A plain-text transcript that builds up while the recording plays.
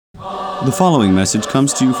The following message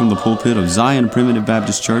comes to you from the pulpit of Zion Primitive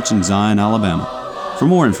Baptist Church in Zion, Alabama. For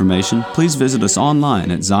more information, please visit us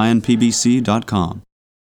online at zionpbc.com.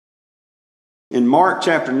 In Mark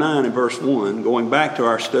chapter 9 and verse 1, going back to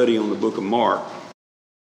our study on the book of Mark,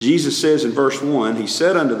 Jesus says in verse 1, He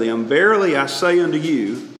said unto them, Verily I say unto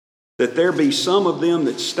you, that there be some of them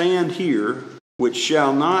that stand here, which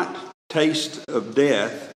shall not taste of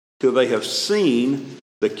death, till they have seen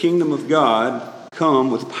the kingdom of God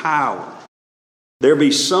come with power. There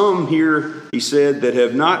be some here, he said,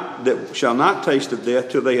 that shall not taste of death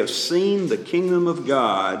till they have seen the kingdom of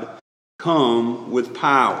God come with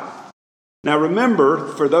power. Now remember,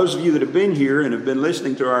 for those of you that have been here and have been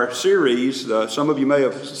listening to our series, some of you may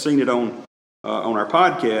have seen it on our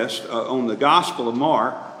podcast, on the Gospel of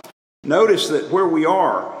Mark. Notice that where we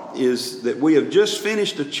are is that we have just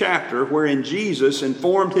finished a chapter wherein Jesus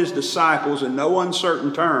informed his disciples in no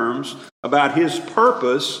uncertain terms about his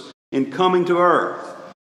purpose in coming to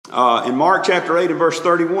earth. In Mark chapter 8 and verse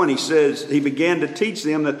 31, he says, he began to teach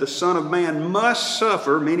them that the Son of Man must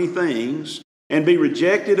suffer many things and be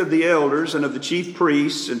rejected of the elders and of the chief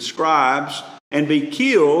priests and scribes and be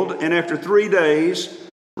killed, and after 3 days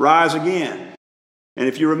rise again. And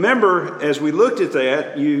if you remember, as we looked at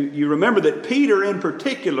that, you remember that Peter in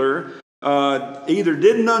particular either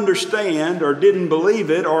didn't understand or didn't believe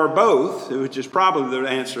it, or both, which is probably the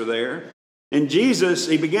answer there. And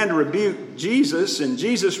he began to rebuke Jesus, and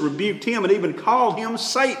Jesus rebuked him and even called him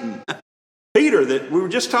Satan. Peter, that we were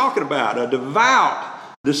just talking about, a devout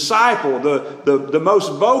disciple, the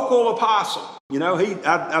most vocal apostle. You know,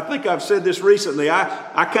 I think I've said this recently.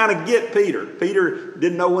 I kind of get Peter. Peter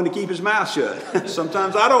didn't know when to keep his mouth shut.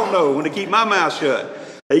 Sometimes I don't know when to keep my mouth shut.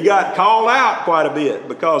 He got called out quite a bit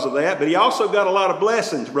because of that, but he also got a lot of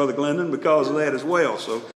blessings, Brother Glendon, because of that as well.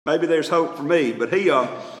 So maybe there's hope for me. But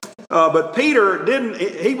but Peter didn't.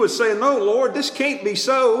 He was saying, "No, Lord, this can't be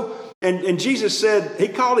so." And Jesus said, he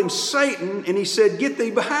called him Satan, and he said, "Get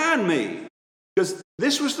thee behind me," because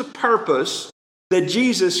this was the purpose that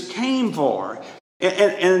Jesus came for.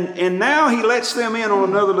 And now he lets them in on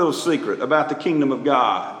another little secret about the kingdom of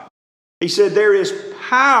God. He said there is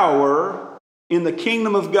power in the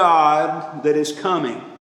kingdom of God that is coming.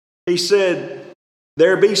 He said,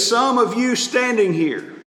 there be some of you standing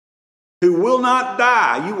here who will not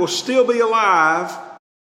die. You will still be alive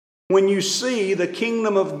when you see the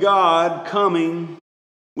kingdom of God coming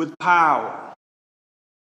with power.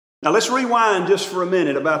 Now let's rewind just for a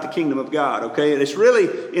minute about the kingdom of God, okay? And it's really,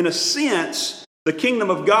 in a sense, the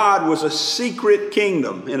kingdom of God was a secret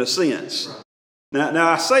kingdom, in a sense. Now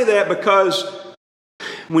I say that because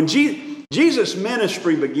when Jesus'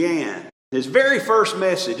 ministry began, his very first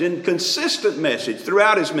message and consistent message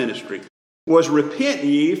throughout his ministry was, repent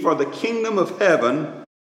ye, for the kingdom of heaven,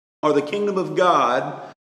 or the kingdom of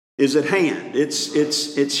God, is at hand.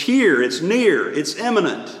 It's here, it's near, it's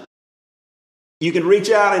imminent. You can reach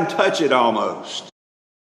out and touch it almost.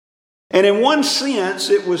 And in one sense,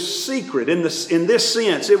 it was secret. In this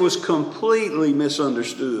sense, it was completely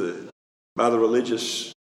misunderstood by the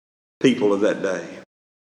religious people of that day.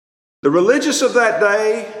 The religious of that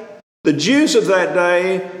day, the Jews of that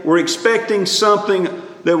day, were expecting something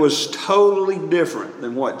that was totally different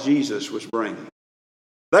than what Jesus was bringing.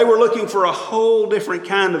 They were looking for a whole different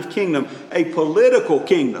kind of kingdom, a political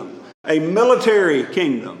kingdom, a military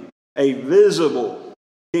kingdom, a visible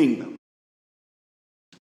kingdom.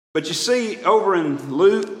 But you see, over in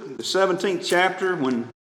Luke, the 17th chapter, when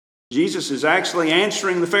Jesus is actually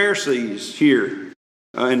answering the Pharisees here,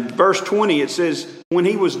 in verse 20 it says, when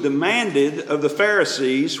he was demanded of the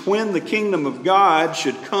Pharisees when the kingdom of God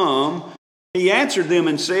should come, he answered them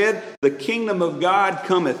and said, the kingdom of God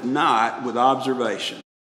cometh not with observation.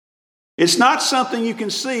 It's not something you can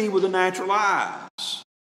see with the natural eyes.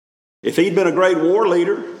 If he'd been a great war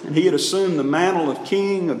leader and he had assumed the mantle of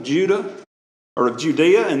king of Judah or of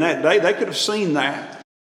Judea in that day, they could have seen that.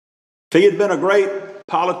 If he had been a great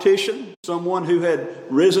politician, someone who had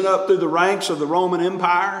risen up through the ranks of the Roman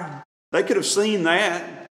Empire, they could have seen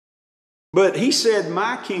that. But he said,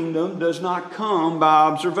 my kingdom does not come by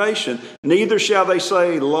observation. Neither shall they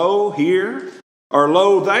say, lo here, or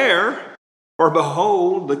lo there, for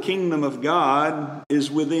behold, the kingdom of God is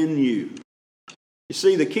within you. You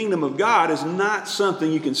see, the kingdom of God is not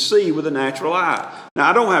something you can see with a natural eye. Now,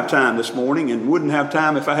 I don't have time this morning, and wouldn't have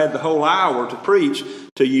time if I had the whole hour to preach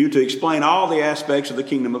to you to explain all the aspects of the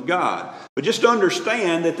kingdom of God. But just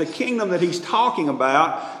understand that the kingdom that he's talking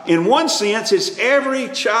about, in one sense, it's every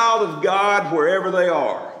child of God wherever they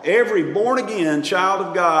are. Every born-again child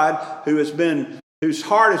of God whose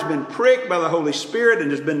heart has been pricked by the Holy Spirit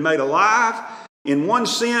and has been made alive. in one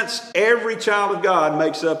sense, every child of God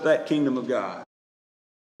makes up that kingdom of God.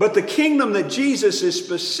 But the kingdom that Jesus is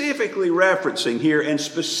specifically referencing here and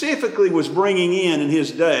specifically was bringing in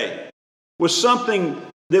his day was something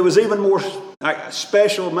that was even more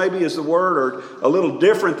special, maybe is the word, or a little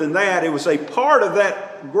different than that. It was a part of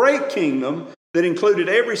that great kingdom that included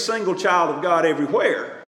every single child of God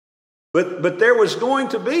everywhere. But there was going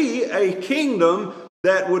to be a kingdom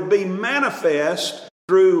that would be manifest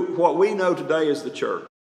through what we know today as the church.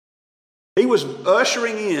 He was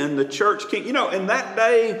ushering in the church king. You know, in that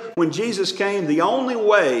day when Jesus came, the only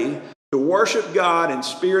way to worship God in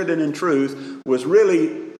spirit and in truth was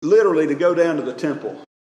really, literally, to go down to the temple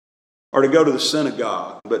or to go to the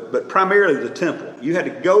synagogue, but primarily the temple. You had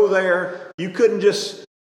to go there. You couldn't just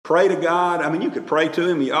pray to God. I mean, you could pray to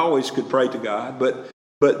Him. You always could pray to God. But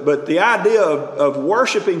the idea of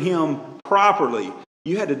worshiping Him properly,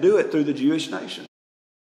 you had to do it through the Jewish nation.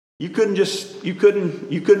 You couldn't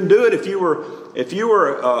do it if you were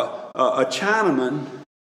a Chinaman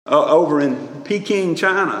over in Peking,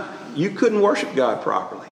 China. You couldn't worship God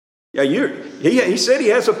properly. Yeah, he said He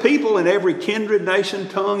has a people in every kindred, nation,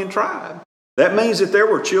 tongue, and tribe. That means that there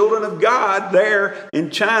were children of God there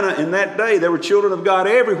in China in that day. There were children of God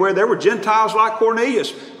everywhere. There were Gentiles like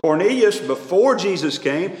Cornelius. Cornelius, before Jesus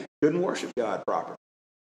came, couldn't worship God properly.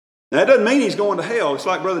 Now, that doesn't mean he's going to hell. It's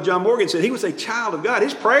like Brother John Morgan said, he was a child of God.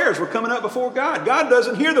 His prayers were coming up before God. God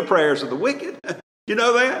doesn't hear the prayers of the wicked. You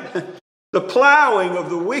know that? The plowing of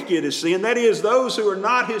the wicked is sin. That is, those who are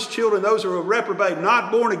not His children, those who are reprobate,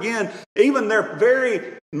 not born again, even their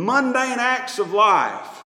very mundane acts of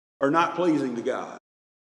life are not pleasing to God.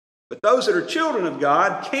 But those that are children of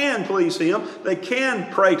God can please Him. They can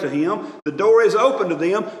pray to Him. The door is open to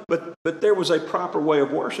them. But there was a proper way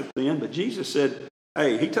of worship then. But Jesus said,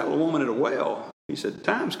 hey, He told a woman at a well, He said,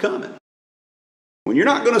 time's coming when you're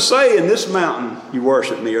not going to say in this mountain you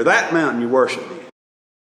worship me or that mountain you worship me.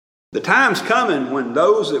 The time's coming when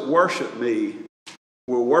those that worship me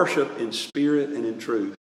will worship in spirit and in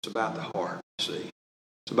truth. It's about the heart, you see.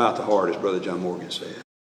 It's about the heart, as Brother John Morgan said.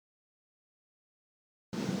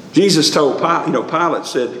 Jesus told Pilate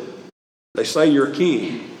said, they say you're a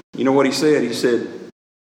king. You know what he said? He said,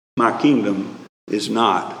 my kingdom is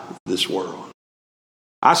not this world.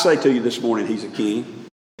 I say to you this morning, He's a king.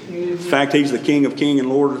 In fact, He's the King of kings and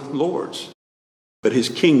Lord of lords. But His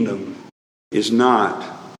kingdom is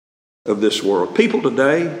not of this world. People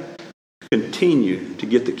today continue to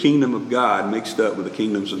get the kingdom of God mixed up with the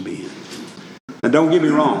kingdoms of men. Now, don't get me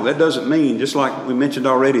wrong. That doesn't mean, just like we mentioned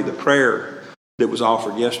already, the prayer that was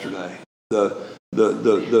offered yesterday,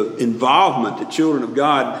 the involvement that children of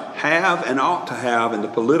God have and ought to have in the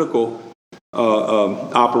political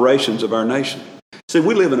operations of our nation. See,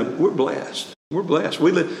 we're blessed. We're blessed.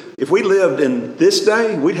 If we lived in this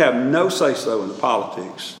day, we'd have no say-so in the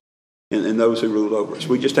politics and those who rule over us.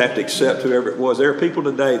 We just have to accept whoever it was. There are people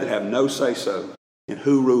today that have no say-so in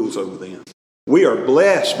who rules over them. We are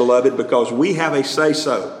blessed, beloved, because we have a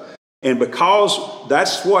say-so. And because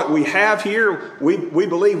that's what we have here, we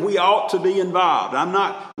believe we ought to be involved.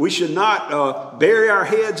 We should not bury our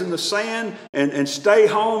heads in the sand and stay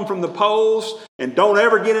home from the polls and don't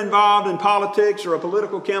ever get involved in politics or a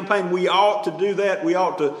political campaign. We ought to do that. We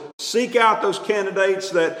ought to seek out those candidates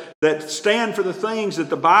that stand for the things that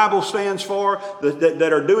the Bible stands for,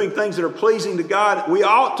 that are doing things that are pleasing to God. We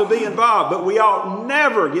ought to be involved, but we ought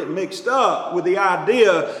never get mixed up with the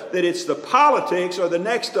idea that it's the politics or the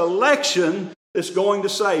next election that's going to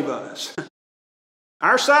save us.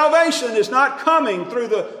 Our salvation is not coming through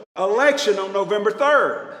the election on November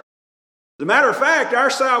 3rd. As a matter of fact, our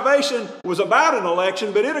salvation was about an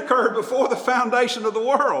election, but it occurred before the foundation of the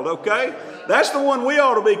world, okay? That's the one we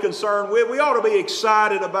ought to be concerned with. We ought to be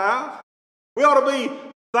excited about. We ought to be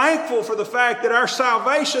thankful for the fact that our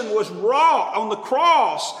salvation was wrought on the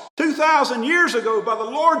cross 2,000 years ago by the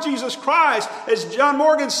Lord Jesus Christ, as John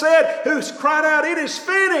Morgan said, who's cried out, "It is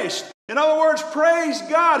finished." In other words, praise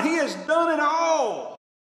God, He has done it all.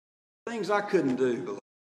 Things I couldn't do, beloved.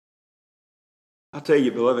 I tell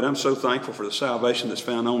you, beloved, I'm so thankful for the salvation that's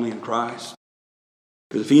found only in Christ.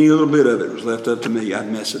 Because if any little bit of it was left up to me,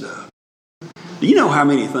 I'd mess it up. Do you know how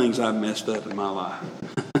many things I've messed up in my life?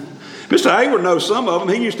 Mr. Hayward knows some of them.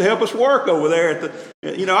 He used to help us work over there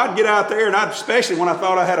I'd get out there, and especially when I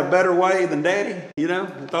thought I had a better way than Daddy, I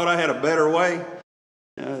thought I had a better way.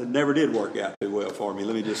 It never did work out too well for me,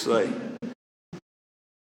 let me just say.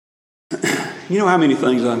 You know how many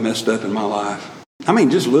things I've messed up in my life? I mean,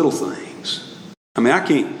 just little things. I mean, I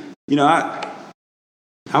can't,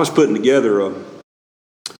 I was putting together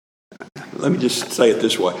let me just say it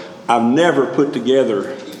this way. I've never put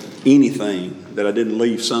together anything that I didn't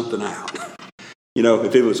leave something out.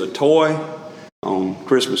 if it was a toy on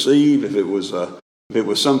Christmas Eve, if it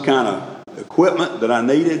was some kind of equipment that I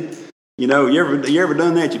needed, you ever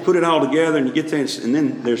done that? You put it all together and you get there, and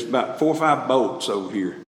then there's about 4 or 5 bolts over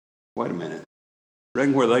here. Wait a minute,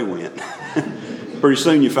 reckon where they went? Pretty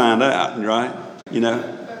soon you find out, right?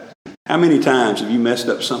 How many times have you messed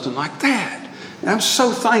up something like that? And I'm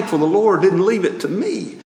so thankful the Lord didn't leave it to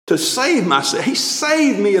me to save myself. He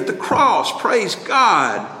saved me at the cross. Praise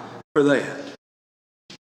God for that.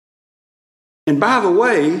 And by the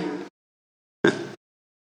way,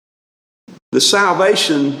 the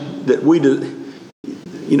salvation that we do,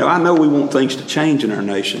 I know we want things to change in our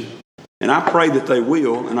nation. And I pray that they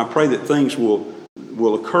will, and I pray that things will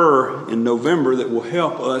occur in November that will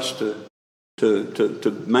help us to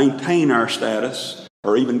maintain our status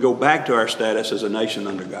or even go back to our status as a nation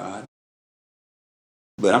under God.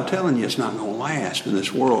 But I'm telling you, it's not going to last in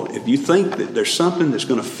this world. If you think that there's something that's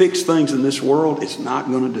going to fix things in this world, it's not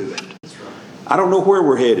going to do it. I don't know where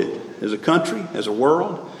we're headed as a country, as a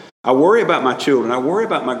world. I worry about my children. I worry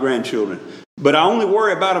about my grandchildren. But I only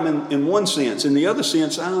worry about them in one sense. In the other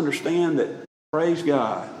sense, I understand that, praise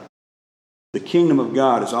God, the kingdom of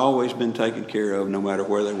God has always been taken care of no matter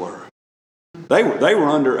where they were. They were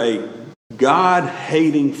under a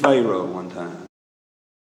God-hating Pharaoh one time.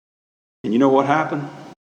 And you know what happened?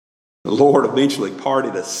 The Lord eventually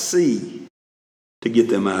parted a sea to get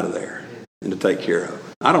them out of there and to take care of it.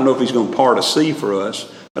 I don't know if He's going to part a sea for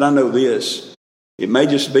us, but I know this. It may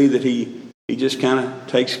just be that He just kind of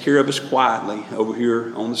takes care of us quietly over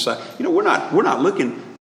here on the side. We're not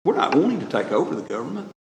wanting to take over the government.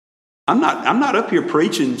 I'm not up here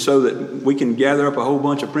preaching so that we can gather up a whole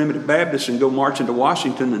bunch of primitive Baptists and go march into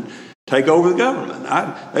Washington and take over the government.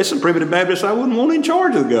 There's some primitive Baptists I wouldn't want in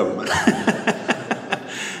charge of the government.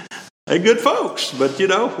 They're good folks, but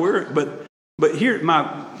but here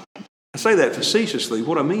I say that facetiously.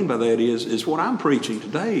 What I mean by that is what I'm preaching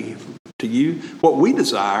today to you. What we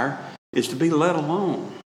desire is to be let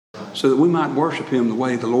alone so that we might worship Him the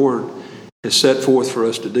way the Lord has set forth for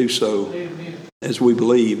us to do so. Amen. As we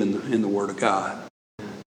believe in the Word of God.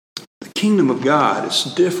 The kingdom of God is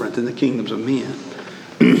different than the kingdoms of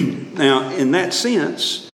men. Now, in that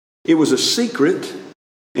sense, it was a secret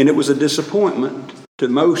and it was a disappointment to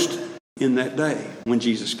most in that day when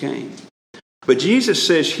Jesus came. But Jesus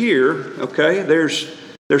says here,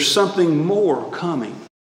 there's something more coming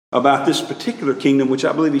about this particular kingdom, which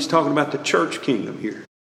I believe He's talking about the church kingdom here.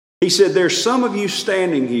 He said, there's some of you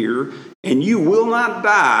standing here, and you will not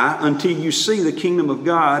die until you see the kingdom of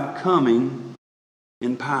God coming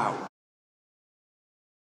in power.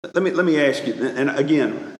 Let me ask you, and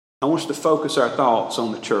again, I want us to focus our thoughts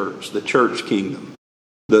on the church kingdom,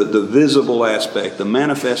 the visible aspect, the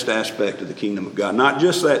manifest aspect of the kingdom of God, not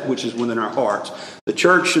just that which is within our hearts. The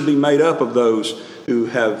church should be made up of those who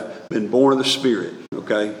have been born of the Spirit,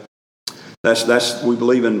 okay? That's we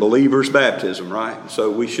believe in believers' baptism, right? So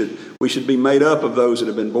we should be made up of those that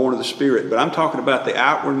have been born of the Spirit. But I'm talking about the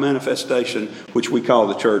outward manifestation, which we call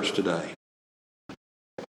the church today.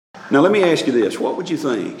 Now let me ask you this. What would you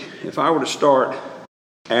think if I were to start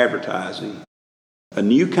advertising a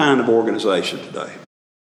new kind of organization today?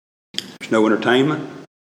 There's no entertainment.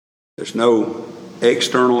 There's no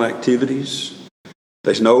external activities.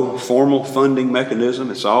 There's no formal funding mechanism.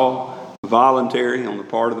 It's all voluntary on the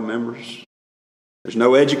part of the members. There's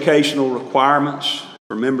no educational requirements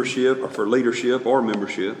for membership or for leadership or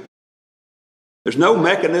membership. There's no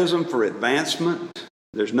mechanism for advancement.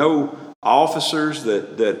 There's no officers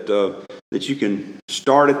that you can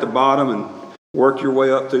start at the bottom and work your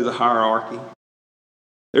way up through the hierarchy.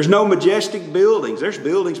 There's no majestic buildings. There's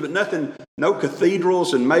buildings, but nothing, no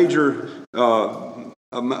cathedrals and major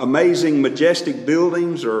amazing majestic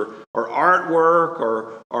buildings or artwork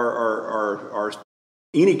or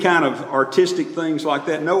any kind of artistic things like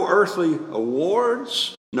that. No earthly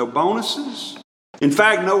awards, no bonuses. In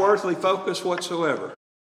fact, no earthly focus whatsoever.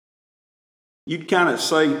 You'd kind of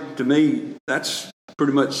say to me, that's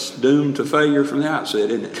pretty much doomed to failure from the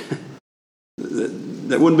outset, isn't it?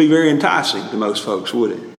 That wouldn't be very enticing to most folks,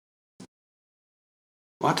 would it?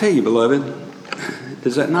 Well, I tell you, beloved,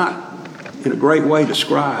 does that not in a great way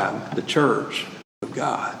describe the church of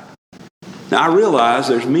God? Now, I realize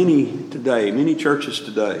there's many churches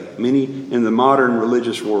today, many in the modern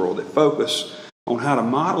religious world that focus on how to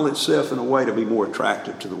model itself in a way to be more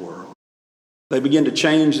attractive to the world. They begin to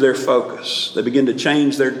change their focus. They begin to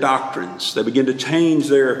change their doctrines. They begin to change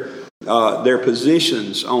their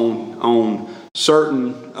positions on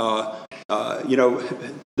certain,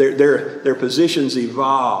 their positions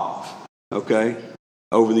evolve,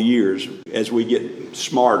 over the years as we get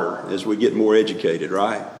smarter, as we get more educated,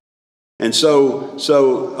 right? And so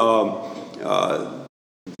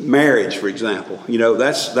marriage, for example,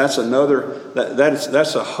 that's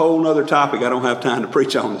a whole nother topic I don't have time to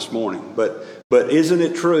preach on this morning. But isn't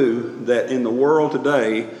it true that in the world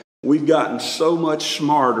today, we've gotten so much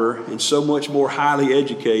smarter and so much more highly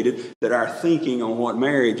educated that our thinking on what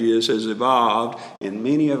marriage is has evolved, and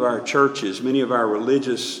many of our churches, many of our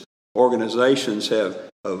religious organizations have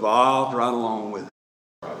evolved right along with it.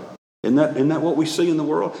 Isn't that what we see in the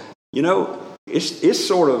world?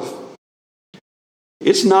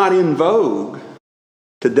 It's not in vogue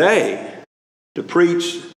today to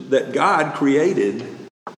preach that God created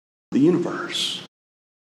the universe.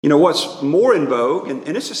 What's more in vogue,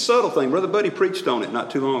 and it's a subtle thing. Brother Buddy preached on it not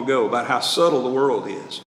too long ago about how subtle the world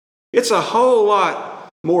is. It's a whole lot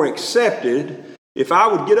more accepted if I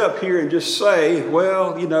would get up here and just say,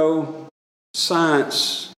 well,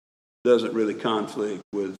 science doesn't really conflict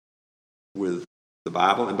with the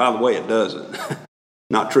Bible. And by the way, it doesn't.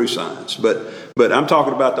 Not true science. But I'm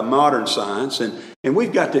talking about the modern science. And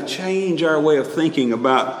we've got to change our way of thinking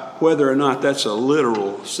about whether or not that's a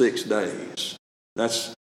literal 6 days.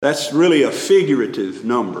 That's really a figurative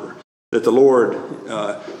number that the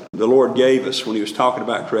Lord gave us when he was talking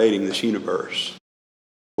about creating this universe.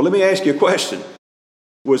 Well, let me ask you a question.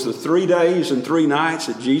 Was the 3 days and 3 nights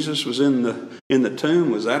that Jesus was in the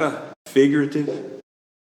tomb, was that a figurative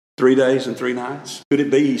 3 days and 3 nights? Could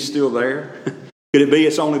it be he's still there? Could it be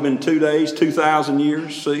it's only been 2 days, 2,000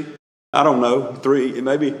 years? See? I don't know. 3,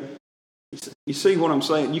 maybe. You see what I'm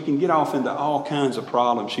saying? You can get off into all kinds of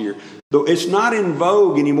problems here. Though it's not in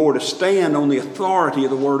vogue anymore to stand on the authority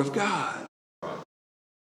of the Word of God.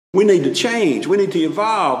 We need to change. We need to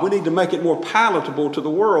evolve. We need to make it more palatable to the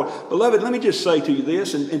world. Beloved, let me just say to you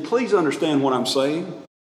this, and please understand what I'm saying.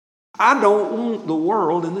 I don't want the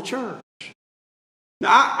world in the church. Now,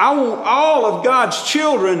 I want all of God's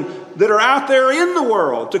children that are out there in the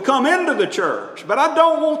world to come into the church, but I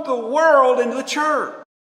don't want the world into the church.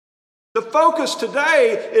 The focus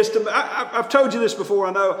today is to, I've told you this before,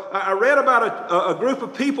 I know. I read about a group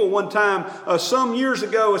of people one time, some years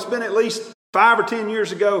ago. It's been at least 5 or 10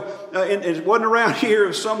 years ago, and it wasn't around here, it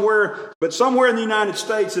was somewhere in the United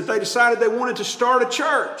States, that they decided they wanted to start a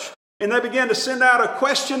church. And they began to send out a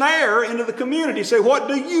questionnaire into the community. Say, what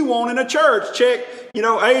do you want in a church? Check,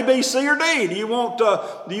 A, B, C, or D. Do you want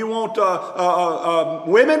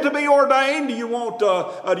women to be ordained? Do you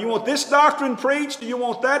want this doctrine preached? Do you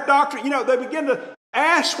want that doctrine? They begin to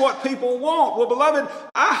ask what people want. Well, beloved,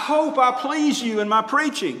 I hope I please you in my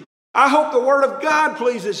preaching. I hope the Word of God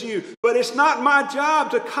pleases you, but it's not my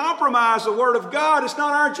job to compromise the Word of God. It's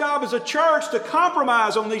not our job as a church to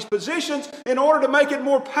compromise on these positions in order to make it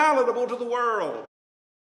more palatable to the world.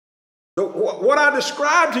 What I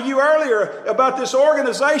described to you earlier about this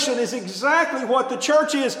organization is exactly what the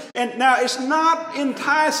church is. And now it's not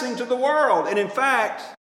enticing to the world. And in fact,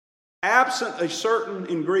 absent a certain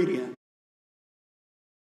ingredient,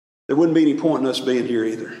 there wouldn't be any point in us being here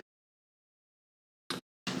either.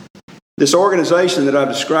 This organization that I've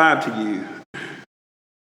described to you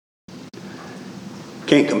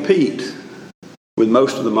can't compete with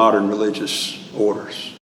most of the modern religious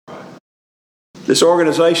orders. This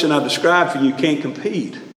organization I've described for you can't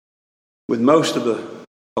compete with most of the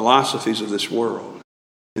philosophies of this world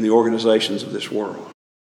and the organizations of this world.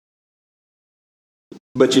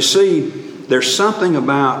 But you see, there's something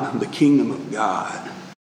about the kingdom of God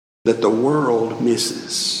that the world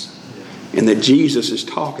misses, and that Jesus is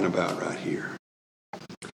talking about right here.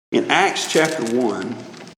 In Acts chapter 1,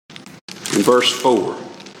 in verse 4,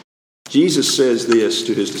 Jesus says this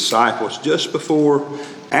to his disciples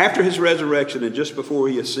after his resurrection and just before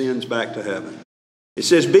he ascends back to heaven. It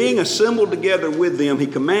says, being assembled together with them, he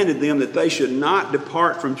commanded them that they should not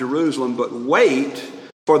depart from Jerusalem, but wait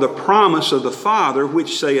for the promise of the Father,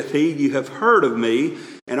 which saith he, you have heard of me.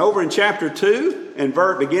 And over in chapter 2, and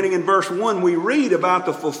beginning in verse 1, we read about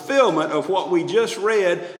the fulfillment of what we just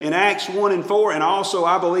read in Acts 1 and 4, and also,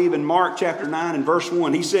 I believe, in Mark chapter 9 and verse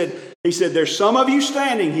 1. He said, there's some of you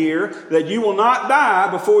standing here that you will not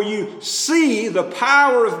die before you see the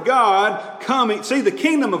power of God coming, see the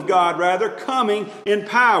kingdom of God, rather, coming in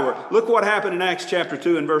power. Look what happened in Acts chapter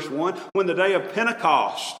 2 and verse 1. When the day of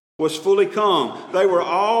Pentecost was fully come, they were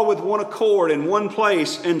all with one accord in one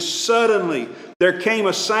place, and suddenly there came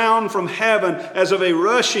a sound from heaven as of a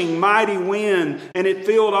rushing mighty wind, and it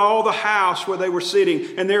filled all the house where they were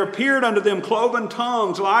sitting. And there appeared unto them cloven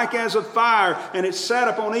tongues like as of fire, and it sat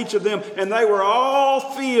upon each of them, and they were all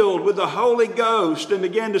filled with the Holy Ghost, and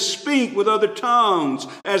began to speak with other tongues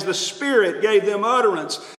as the Spirit gave them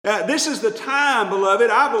utterance. This is the time, beloved,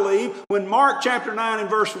 I believe, when Mark chapter 9 and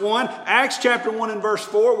verse 1, Acts chapter 1 and verse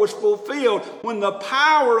 4 was was fulfilled when the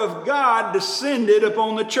power of God descended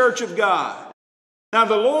upon the church of God. Now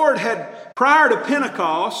the Lord had, prior to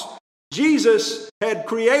Pentecost, Jesus had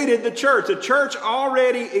created the church. The church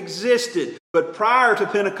already existed, but prior to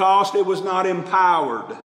Pentecost, it was not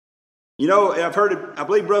empowered. You know, I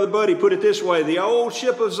believe Brother Buddy put it this way: the old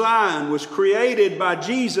ship of Zion was created by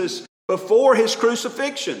Jesus before his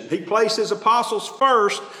crucifixion. He placed his apostles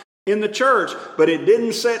first in the church, but it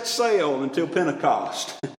didn't set sail until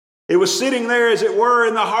Pentecost. It was sitting there, as it were,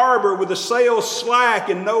 in the harbor with the sails slack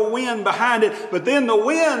and no wind behind it. But then the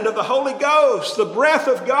wind of the Holy Ghost, the breath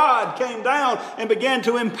of God, came down and began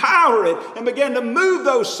to empower it and began to move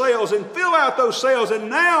those sails and fill out those sails. And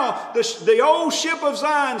now the old ship of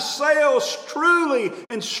Zion sails truly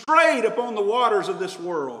and straight upon the waters of this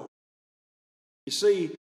world. You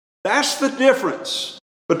see, that's the difference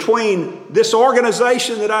between this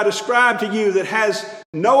organization that I described to you that has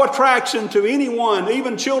no attraction to anyone,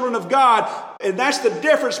 even children of God. And that's the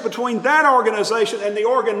difference between that organization and the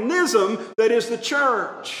organism that is the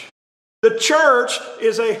church. The church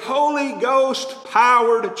is a Holy Ghost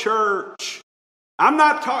powered church. I'm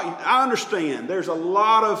not talking, I understand there's a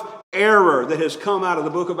lot of error that has come out of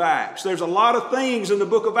the book of Acts. There's a lot of things in the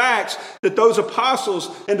book of Acts that those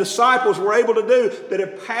apostles and disciples were able to do that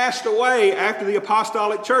have passed away after the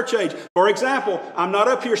apostolic church age. For example, I'm not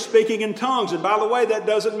up here speaking in tongues. And by the way, that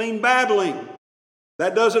doesn't mean babbling.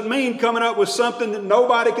 That doesn't mean coming up with something that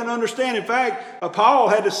nobody can understand. In fact, Paul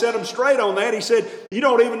had to set them straight on that. He said, you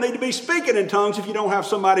don't even need to be speaking in tongues if you don't have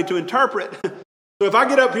somebody to interpret. So if I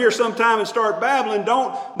get up here sometime and start babbling,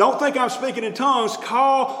 don't think I'm speaking in tongues.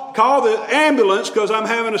 Call the ambulance because I'm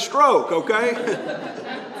having a stroke, okay?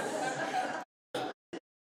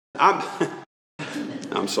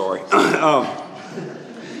 I'm sorry.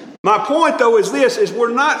 My point, though, is this,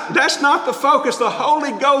 that's not the focus. The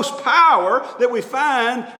Holy Ghost power that we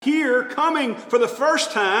find here coming for the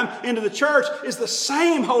first time into the church is the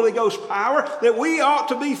same Holy Ghost power that we ought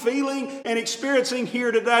to be feeling and experiencing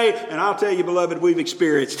here today. And I'll tell you, beloved, we've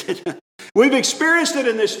experienced it. We've experienced it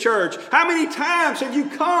in this church. How many times have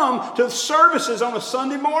you come to services on a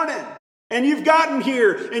Sunday morning? And you've gotten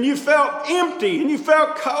here and you felt empty and you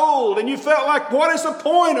felt cold and you felt like, what is the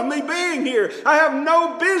point of me being here? I have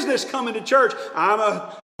no business coming to church. I'm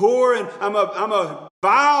a poor and I'm a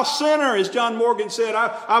vile sinner, as John Morgan said.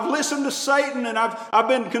 I've listened to Satan and I've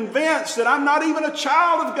been convinced that I'm not even a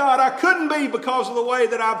child of God. I couldn't be because of the way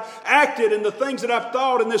that I've acted and the things that I've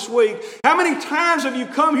thought in this week. How many times have you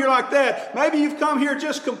come here like that? Maybe you've come here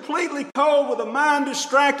just completely cold with a mind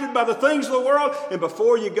distracted by the things of the world, and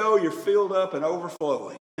before you go, you're filled up and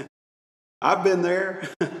overflowing. I've been there.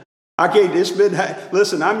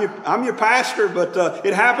 Listen, I'm your pastor, but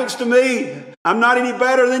it happens to me. I'm not any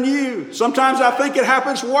better than you. Sometimes I think it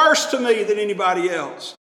happens worse to me than anybody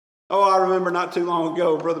else. Oh, I remember not too long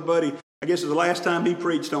ago, Brother Buddy, I guess it was the last time he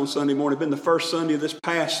preached on Sunday morning. It'd been the first Sunday of this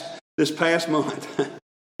past month.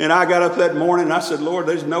 And I got up that morning and I said, Lord,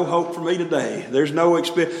 there's no hope for me today. There's no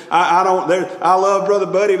experience. I love Brother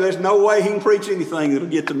Buddy, but there's no way he can preach anything that'll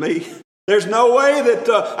get to me. There's no way that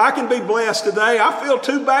I can be blessed today. I feel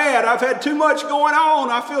too bad. I've had too much going on.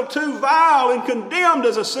 I feel too vile and condemned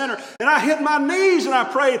as a sinner. And I hit my knees and I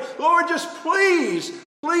prayed, Lord, just please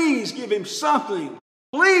give him something.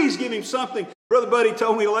 Please give him something. Brother Buddy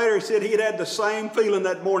told me later, he said he had the same feeling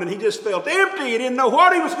that morning. He just felt empty. He didn't know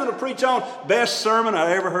what he was going to preach on. Best sermon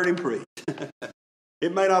I ever heard him preach.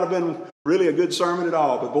 It may not have been really a good sermon at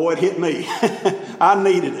all, but boy, it hit me. I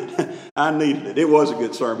needed it. It was a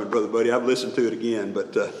good sermon, Brother Buddy. I've listened to it again,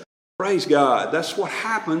 but praise God. That's what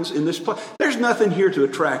happens in this place. There's nothing here to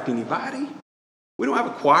attract anybody. We don't have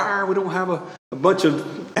a choir. We don't have a bunch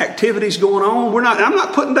of activities going on. I'm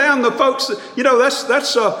not putting down the folks that,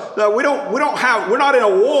 we're not in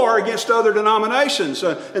a war against other denominations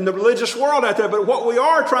in the religious world out there. But what we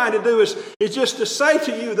are trying to do is just to say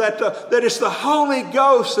to you that it's the Holy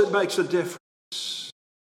Ghost that makes a difference.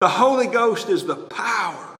 The Holy Ghost is the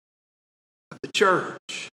power of the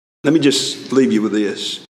church. Let me just leave you with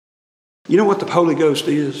this. You know what the Holy Ghost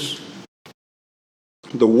is?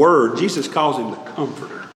 The Word, Jesus calls him the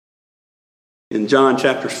Comforter. In John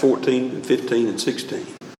chapters 14 and 15 and 16.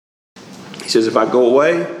 He says, if I go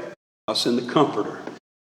away, I'll send the Comforter.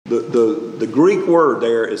 The Greek word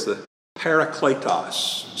there is the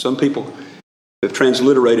Parakletos. Some people have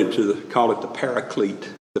transliterated call it the Paraclete.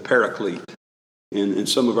 The Paraclete. In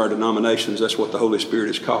some of our denominations, that's what the Holy Spirit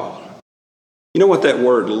is called. You know what that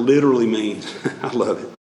word literally means? I love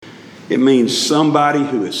it. It means somebody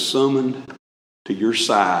who is summoned to your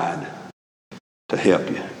side to help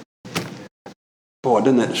you. Boy,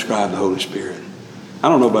 doesn't that describe the Holy Spirit? I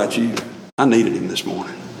don't know about you. I needed him this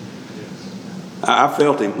morning. I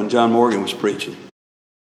felt him when John Morgan was preaching.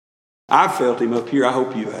 I felt him up here. I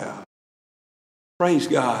hope you have. Praise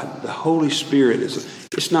God. The Holy Spirit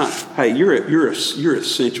it's not, hey, you're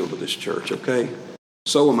essential to this church, okay?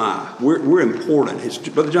 So am I. We're important. As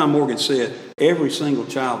Brother John Morgan said, every single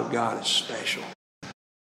child of God is special.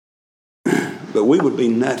 But we would be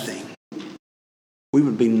nothing. We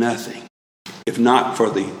would be nothing if not for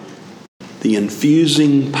the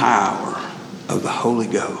infusing power of the Holy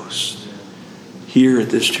Ghost here at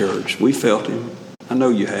this church. We felt him. I know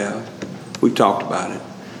you have. We've talked about it.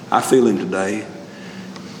 I feel him today.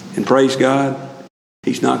 And praise God,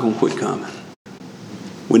 he's not going to quit coming.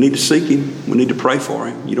 We need to seek him. We need to pray for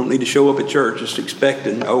him. You don't need to show up at church just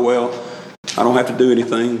expecting, oh, well, I don't have to do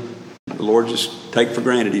anything. The Lord just take for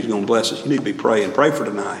granted he's going to bless us. You need to be praying. Pray for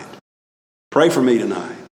tonight. Pray for me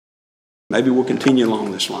tonight. Maybe we'll continue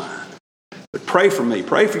along this line. But pray for me.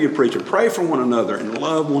 Pray for your preacher. Pray for one another and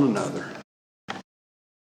love one another.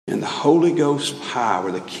 And the Holy Ghost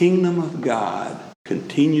power, the kingdom of God,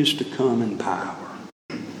 continues to come in power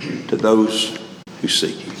to those who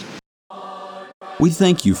seek him. We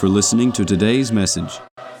thank you for listening to today's message.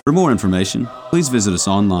 For more information, please visit us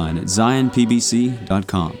online at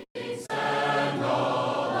zionpbc.com.